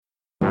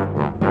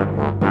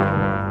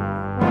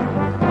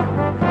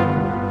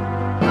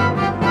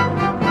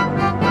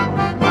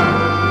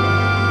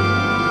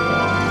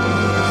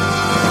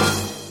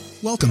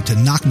welcome to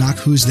Knock Knock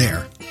Who's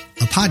There,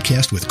 a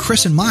podcast with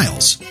Chris and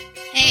Miles.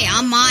 Hey,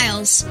 I'm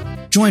Miles.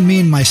 Join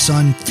me and my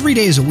son 3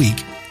 days a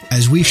week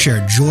as we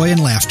share joy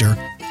and laughter,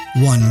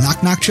 one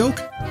knock-knock joke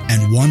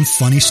and one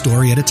funny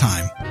story at a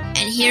time.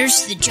 And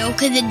here's the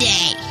joke of the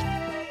day.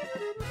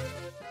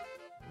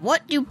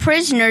 What do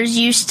prisoners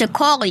used to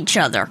call each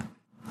other?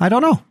 I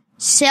don't know.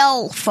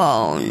 Cell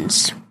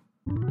phones.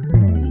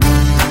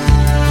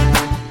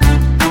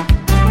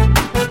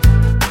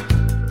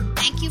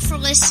 Thank you for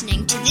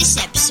listening to this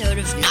episode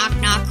of Knock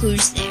Knock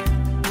Who's There,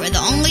 where the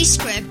only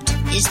script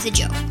is the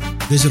joke.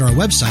 Visit our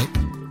website,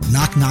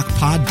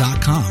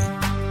 knockknockpod.com,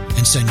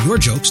 and send your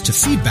jokes to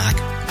feedback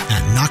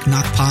at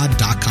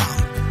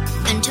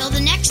knockknockpod.com. Until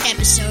the next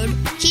episode,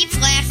 keep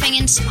laughing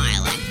and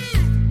smiling.